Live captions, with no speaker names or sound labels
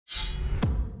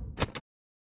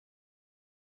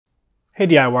Hey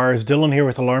DIYers, Dylan here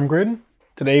with Alarm Grid.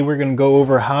 Today we're going to go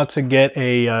over how to get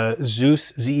a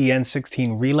Zooz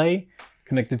ZEN16 relay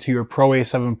connected to your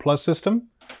PROA7PLUS system.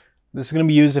 This is going to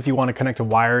be used if you want to connect a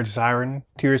wired siren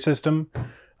to your system.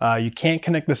 You can't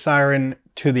connect the siren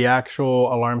to the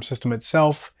actual alarm system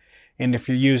itself, and if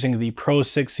you're using the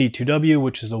PRO6C2W,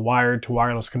 which is a wired to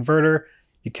wireless converter,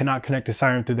 you cannot connect a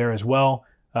siren through there as well,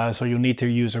 so you'll need to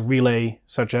use a relay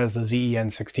such as the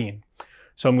ZEN16.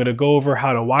 So I'm going to go over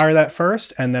how to wire that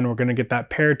first, and then we're going to get that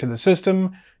paired to the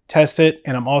system, test it,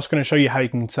 and I'm also going to show you how you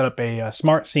can set up a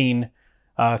smart scene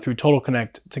through Total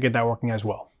Connect to get that working as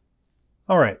well.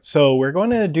 All right, so we're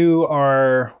going to do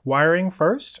our wiring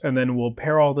first, and then we'll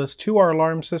pair all this to our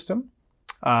alarm system,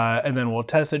 and then we'll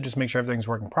test it, just make sure everything's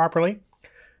working properly.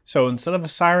 So instead of a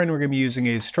siren, we're going to be using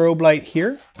a strobe light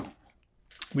here.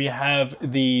 We have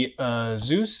the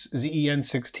Zooz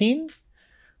ZEN16.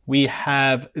 We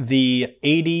have the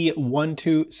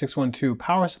 8012612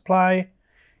 power supply,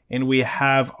 and we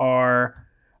have our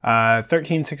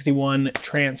 1361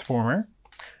 transformer.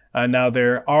 Now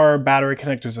there are battery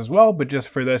connectors as well, but just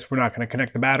for this, we're not going to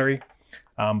connect the battery.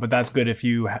 But that's good if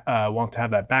you want to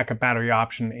have that backup battery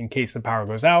option in case the power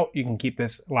goes out. You can keep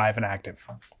this live and active.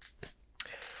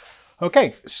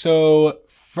 Okay, so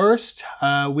first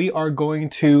we are going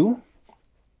to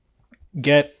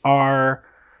get our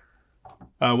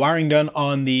wiring done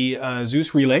on the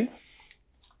Zooz relay.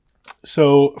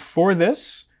 So for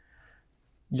this,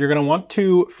 you're going to want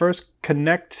to first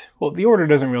connect, well, the order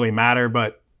doesn't really matter,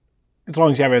 but as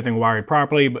long as you have everything wired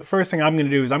properly. But first thing I'm going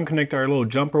to do is I'm connect our little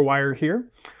jumper wire here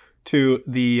to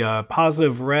the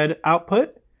positive red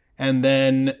output, and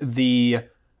then the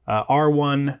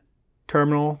R1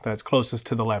 terminal that's closest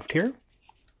to the left here.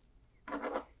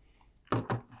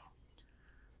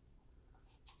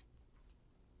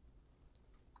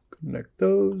 Connect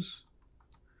those.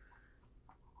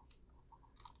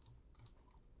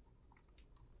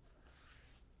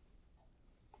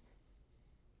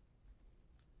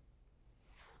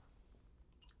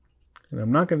 And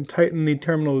I'm not going to tighten the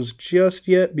terminals just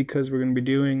yet because we're going to be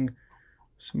doing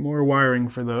some more wiring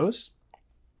for those.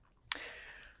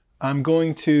 I'm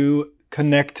going to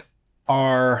connect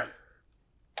our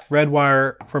red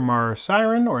wire from our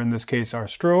siren, or in this case our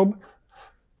strobe.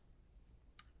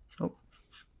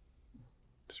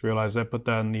 Just realized I put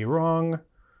that in the wrong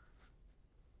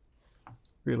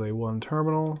relay 1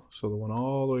 terminal, so the one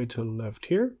all the way to the left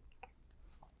here.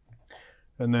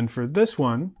 And then for this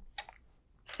one,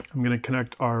 I'm going to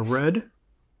connect our red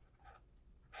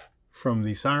from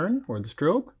the siren or the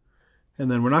strobe.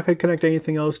 And then we're not going to connect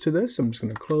anything else to this. I'm just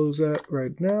going to close that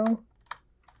right now.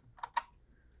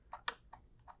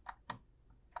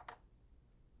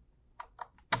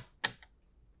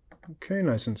 Okay,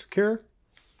 nice and secure.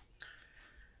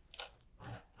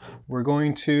 We're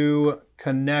going to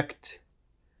connect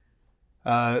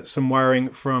some wiring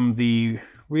from the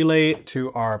relay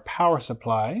to our power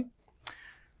supply.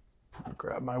 I'll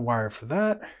grab my wire for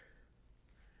that.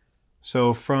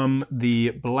 So from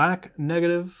the black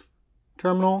negative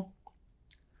terminal,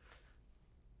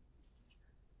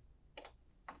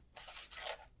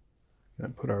 I'm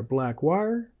going to put our black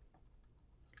wire.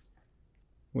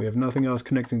 We have nothing else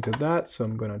connecting to that, so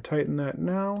I'm going to tighten that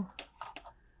now.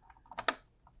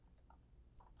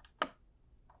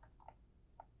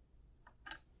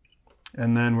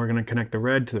 And then we're going to connect the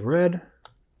red to the red.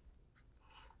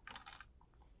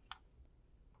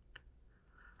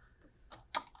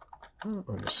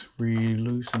 I'll just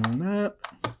re-loosen that.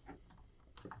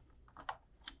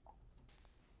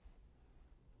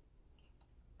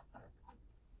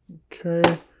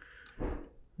 Okay.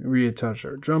 Reattach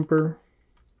our jumper.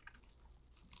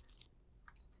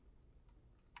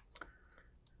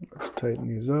 Let's tighten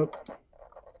these up.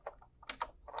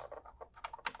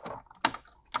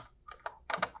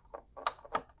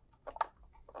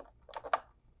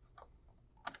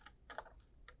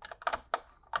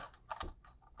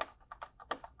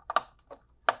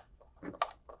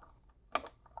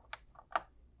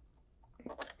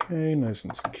 Okay, nice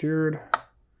and secured.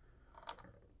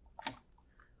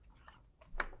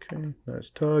 Okay, nice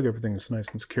tug. Everything's nice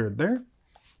and secured there.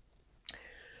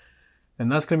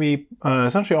 And that's going to be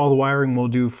essentially all the wiring we'll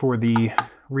do for the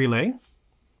relay.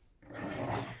 All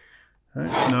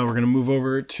right, so now we're going to move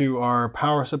over to our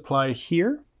power supply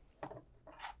here.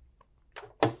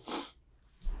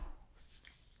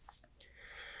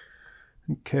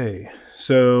 Okay,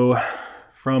 so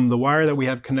from the wire that we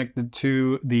have connected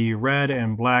to the red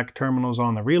and black terminals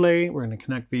on the relay, we're going to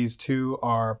connect these to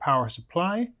our power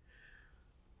supply.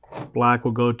 Black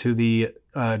will go to the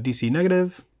DC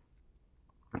negative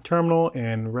terminal,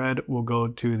 and red will go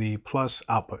to the plus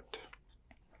output.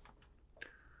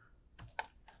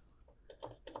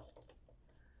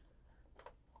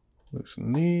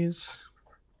 Loosen these.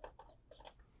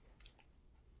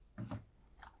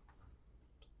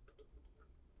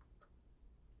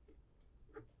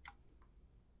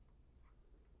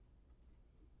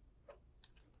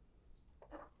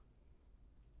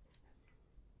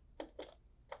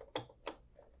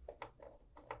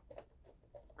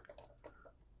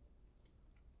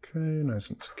 Okay, nice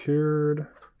and secured.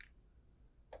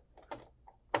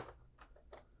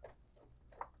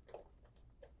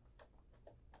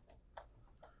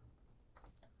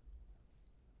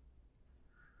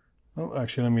 Oh,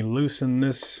 actually, let me loosen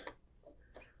this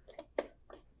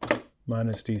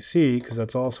minus DC, because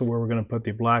that's also where we're going to put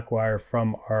the black wire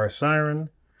from our siren.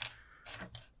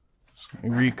 So let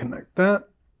me reconnect that.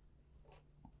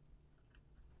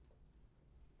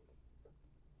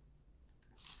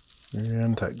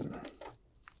 And tighten.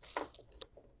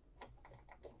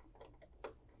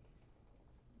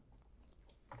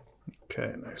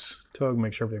 Okay, nice. Tug,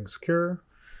 make sure everything's secure.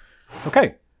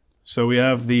 Okay, so we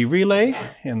have the relay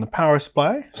and the power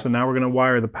supply. So now we're going to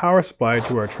wire the power supply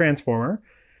to our transformer.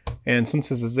 And since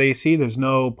this is AC, there's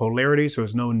no polarity, so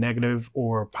there's no negative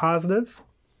or positive,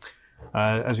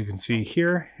 as you can see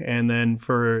here. And then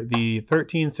for the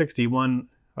 1361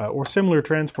 or similar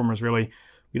transformers, really,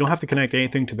 we don't have to connect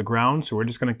anything to the ground, so we're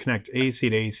just going to connect AC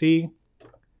to AC,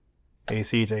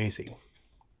 AC to AC.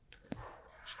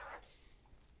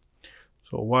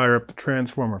 So we'll wire up the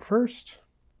transformer first.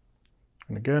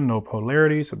 And again, no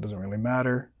polarity, so it doesn't really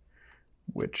matter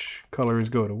which colors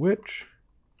go to which.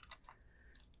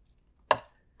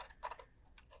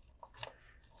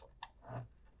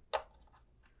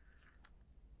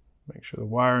 Make sure the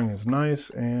wiring is nice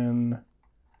and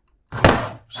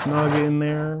snug in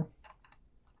there.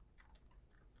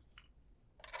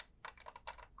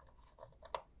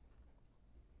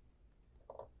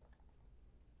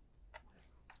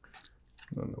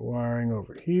 And then the wiring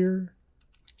over here.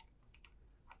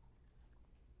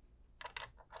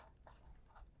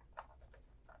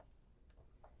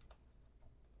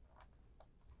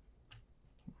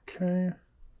 Okay.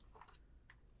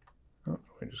 Oh,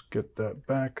 let me just get that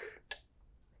back.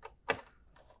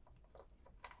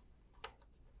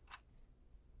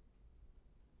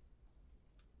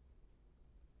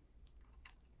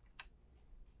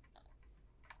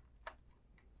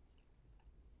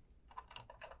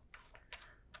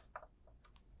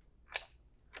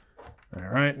 All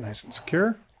right, nice and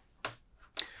secure.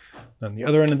 Then the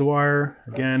other end of the wire,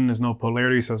 again, there's no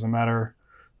polarity, so it doesn't matter.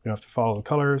 We don't have to follow the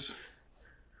colors.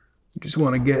 We just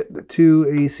want to get the two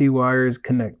AC wires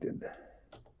connected.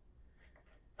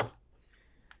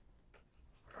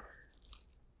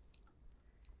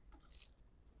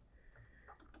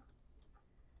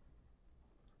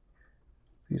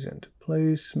 These into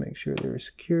place, make sure they're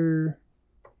secure.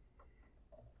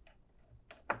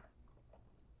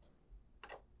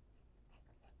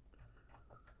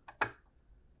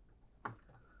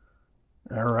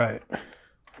 All right,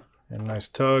 and nice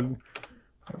tug.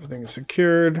 Everything is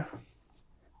secured.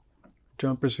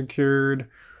 Jumper secured,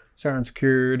 siren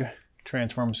secured,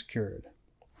 transformer secured.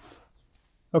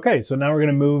 Okay, so now we're going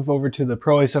to move over to the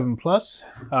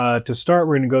PROA7PLUS. To start,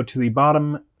 we're going to go to the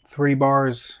bottom 3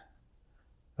 bars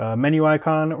menu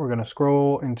icon. We're going to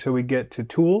scroll until we get to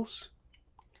Tools.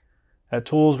 At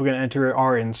Tools, we're going to enter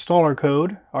our installer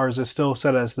code. Ours is still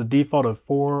set as the default of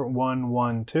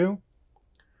 4112.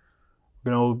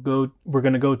 We're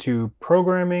going to go to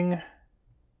Programming,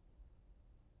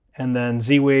 and then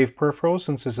Z-Wave peripherals,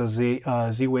 since it's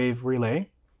a Z-Wave relay.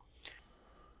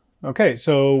 Okay,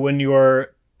 so when you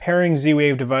are pairing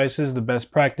Z-Wave devices, the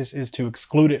best practice is to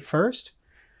exclude it first.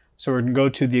 So we're going to go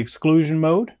to the exclusion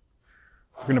mode.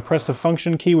 We're going to press the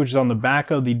function key, which is on the back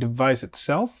of the device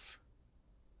itself,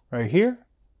 right here.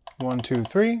 1, 2,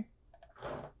 3.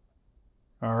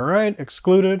 All right,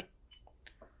 excluded.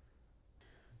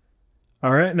 All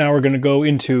right, now we're going to go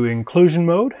into inclusion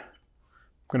mode.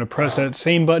 I'm going to press that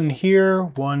same button here,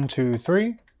 1, 2,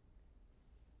 3.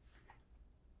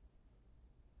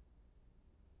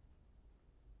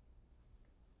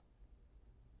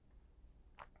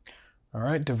 All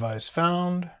right, device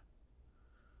found.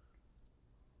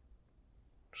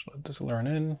 Just let this learn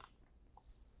in.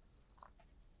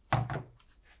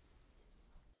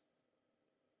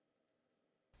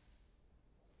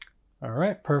 All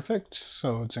right, perfect.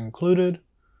 So it's included.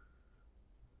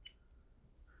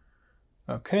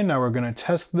 Okay, now we're going to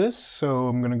test this. So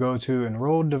I'm going to go to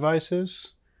enrolled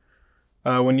devices.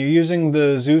 When you're using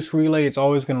the Zooz relay, it's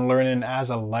always going to learn in as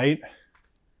a light.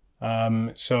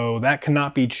 So that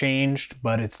cannot be changed,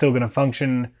 but it's still going to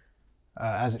function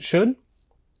as it should.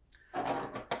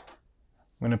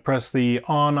 I'm going to press the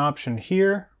on option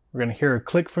here. We're going to hear a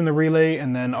click from the relay,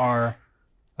 and then our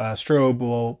strobe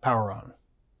will power on.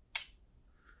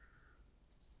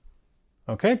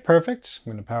 Okay, perfect.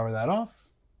 I'm going to power that off.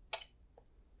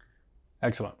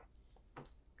 Excellent.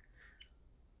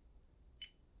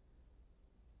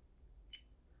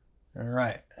 All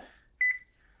right.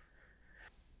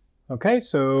 Okay,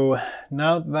 so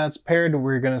now that that's paired,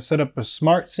 we're going to set up a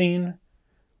smart scene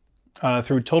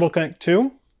through Total Connect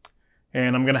 2.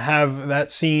 And I'm going to have that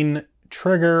scene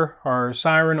trigger our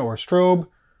siren or strobe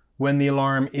when the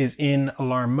alarm is in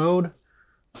alarm mode.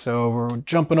 So we're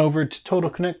jumping over to Total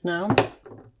Connect now.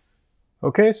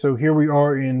 Okay, so here we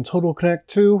are in Total Connect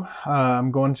 2.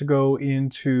 I'm going to go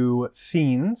into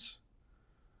scenes.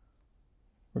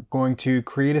 We're going to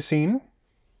create a scene.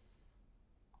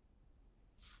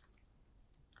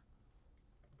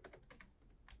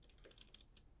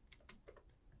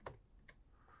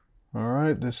 All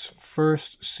right, this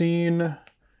first scene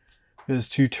is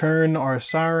to turn our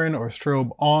siren or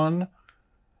strobe on.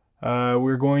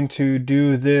 We're going to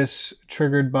do this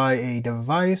triggered by a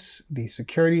device, the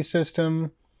security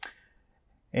system,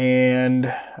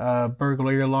 and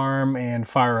burglary alarm and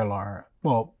fire alarm.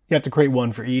 Well, you have to create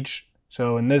one for each.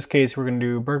 So in this case, we're going to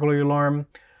do burglary alarm.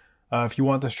 If you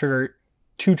want this trigger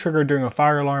to trigger during a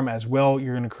fire alarm as well,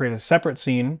 you're going to create a separate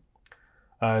scene.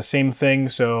 Same thing,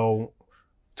 so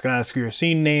it's going to ask you your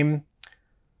scene name.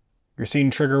 Your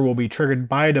scene trigger will be triggered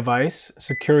by a device,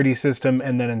 security system,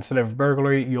 and then instead of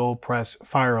burglary, you'll press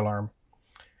fire alarm.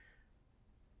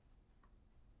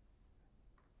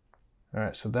 All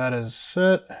right, so that is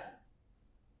set.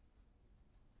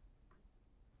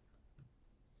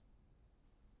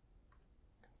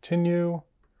 Continue.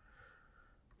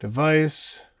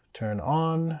 Device, turn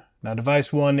on. Now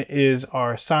device 1 is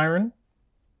our siren.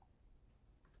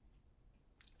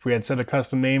 If we had set a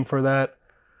custom name for that,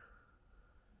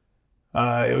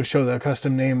 it would show the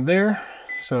custom name there.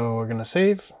 So we're going to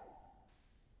save.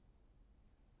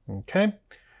 Okay. And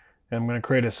I'm going to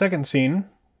create a second scene.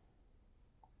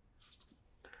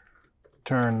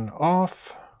 Turn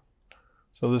off.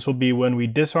 So this will be when we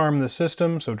disarm the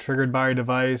system. So triggered by a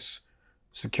device,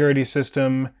 security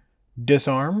system,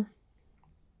 disarm.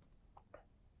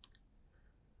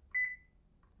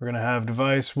 We're going to have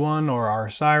device 1 or our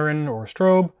siren or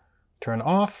strobe turn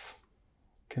off.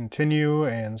 Continue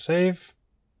and save.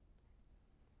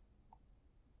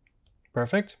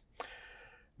 Perfect.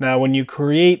 Now when you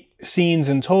create scenes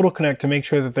in Total Connect, to make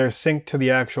sure that they're synced to the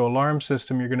actual alarm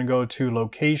system, you're going to go to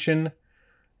Location.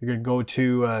 You're going to go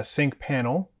to Sync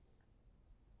Panel.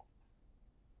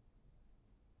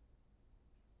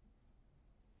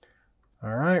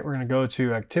 All right, we're going to go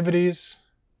to Activities.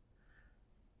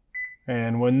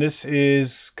 And when this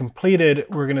is completed,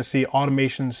 we're going to see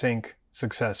Automation Sync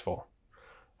successful.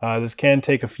 This can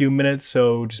take a few minutes,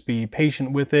 so just be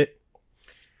patient with it.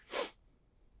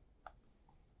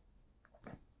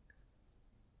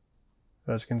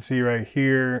 As you can see right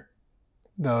here,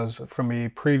 that was from a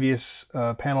previous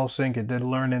panel sync. It did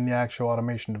learn in the actual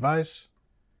automation device.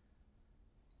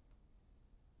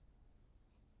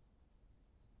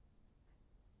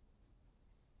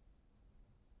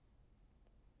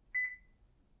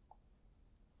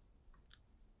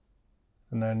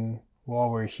 And then while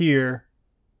we're here,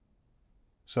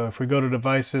 so if we go to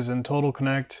devices in Total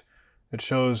Connect, it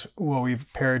shows what we've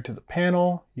paired to the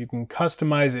panel. You can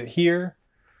customize it here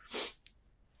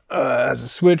as a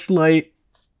switch light.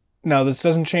 Now this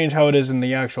doesn't change how it is in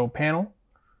the actual panel.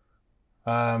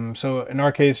 So in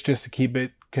our case, just to keep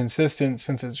it consistent,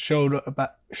 since it showed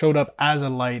up as a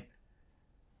light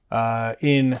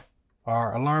in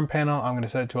our alarm panel, I'm going to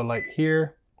set it to a light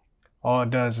here. All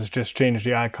it does is just change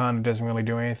the icon. It doesn't really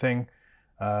do anything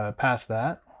past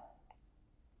that.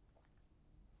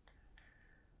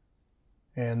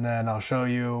 And then I'll show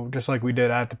you, just like we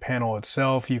did at the panel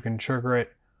itself, you can trigger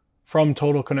it from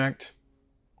Total Connect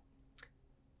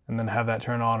and then have that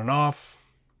turn on and off.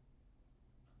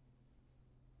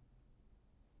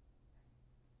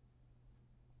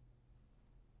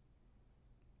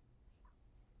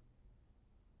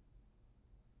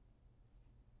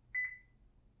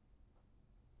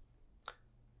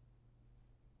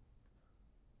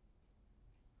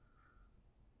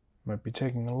 Might be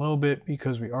taking a little bit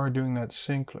because we are doing that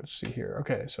sync. Let's see here.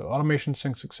 Okay, so automation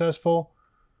sync successful.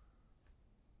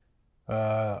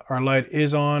 Our light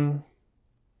is on.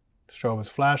 Strobe is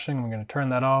flashing. I'm going to turn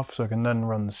that off so I can then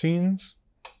run the scenes.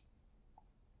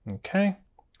 Okay.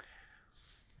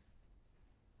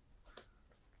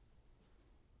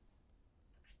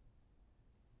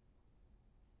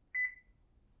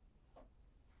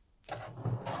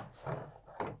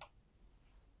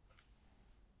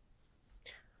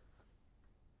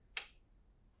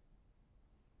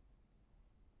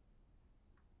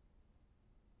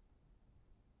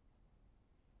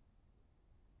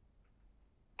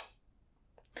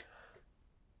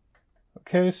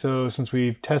 Okay, so since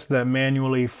we've tested that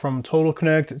manually from Total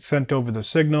Connect, it sent over the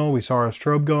signal. We saw our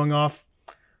strobe going off.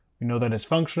 We know that it's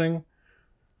functioning.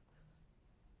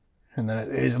 And then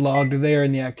it is logged there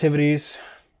in the activities.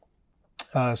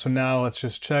 So now let's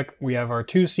just check. We have our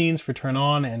two scenes for turn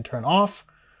on and turn off.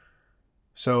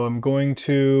 So I'm going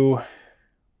to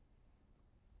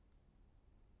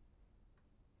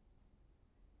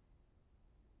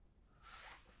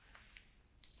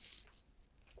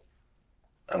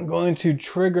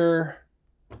trigger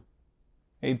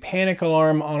a panic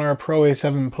alarm on our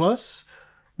PROA7PLUS.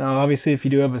 Now obviously if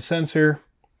you do have a sensor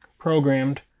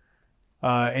programmed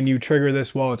and you trigger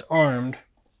this while it's armed,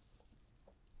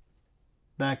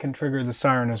 that can trigger the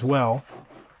siren as well.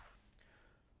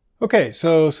 Okay,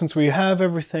 so since we have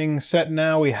everything set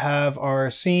now, we have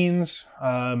our scenes.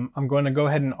 I'm going to go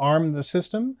ahead and arm the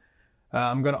system.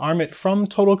 I'm going to arm it from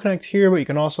Total Connect here, but you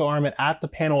can also arm it at the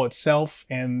panel itself,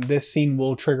 and this scene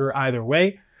will trigger either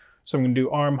way. So I'm going to do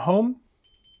arm home.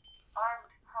 Armed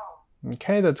home.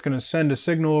 Okay, that's going to send a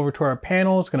signal over to our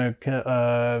panel. It's going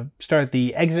to start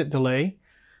the exit delay.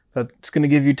 That's going to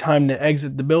give you time to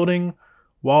exit the building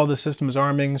while the system is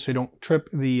arming so you don't trip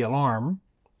the alarm.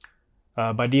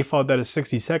 By default, that is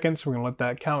 60 seconds. We're going to let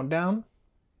that count down.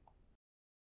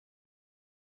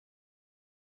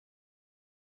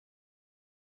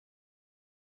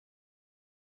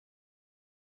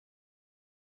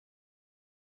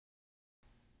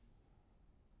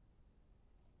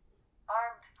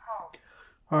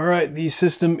 All right, the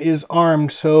system is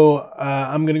armed, so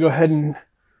I'm going to go ahead and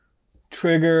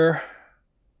trigger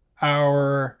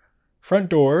our front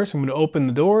door. So I'm going to open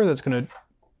the door. That's going to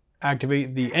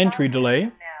activate the entry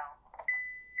delay.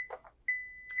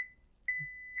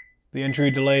 The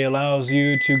entry delay allows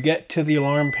you to get to the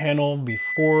alarm panel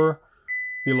before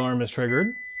the alarm is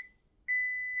triggered.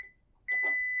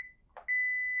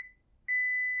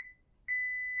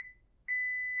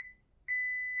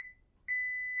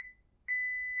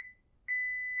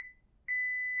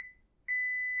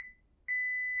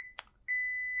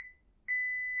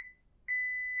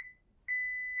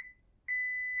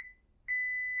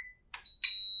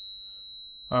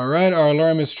 All right, our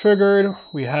alarm is triggered.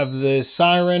 We have the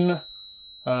siren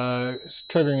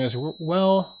triggering as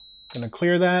well. Gonna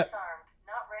clear that. Not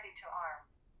ready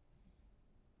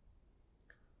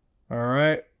to arm. All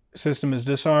right, system is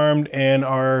disarmed and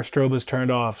our strobe is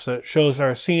turned off. So it shows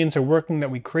our scenes are working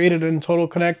that we created in Total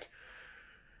Connect.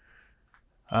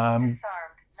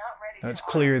 That's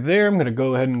clear there. I'm gonna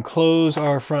go ahead and close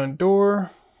our front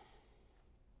door.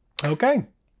 Okay,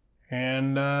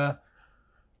 and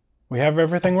we have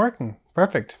everything working.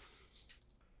 Perfect.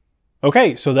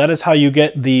 Okay, so that is how you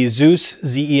get the Zooz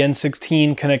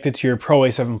ZEN16 connected to your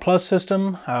PROA7PLUS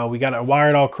system. We got it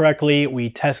wired all correctly. We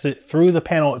tested it through the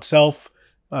panel itself,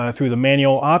 through the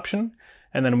manual option.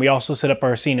 And then we also set up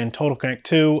our scene in Total Connect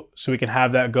 2 so we can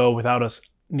have that go without us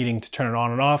needing to turn it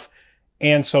on and off.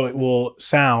 And so it will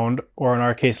sound, or in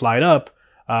our case light up,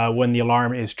 when the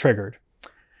alarm is triggered.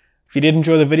 If you did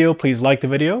enjoy the video, please like the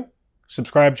video.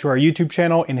 Subscribe to our YouTube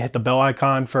channel and hit the bell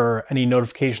icon for any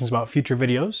notifications about future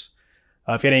videos.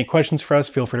 If you had any questions for us,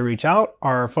 feel free to reach out.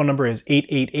 Our phone number is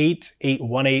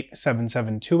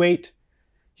 888-818-7728.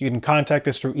 You can contact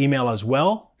us through email as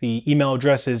well. The email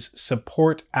address is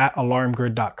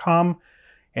support@alarmgrid.com.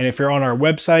 And if you're on our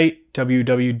website,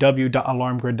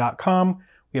 www.alarmgrid.com,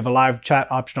 we have a live chat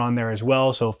option on there as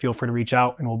well, so feel free to reach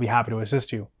out and we'll be happy to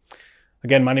assist you.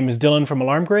 Again, my name is Dylan from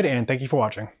Alarm Grid, and thank you for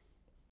watching.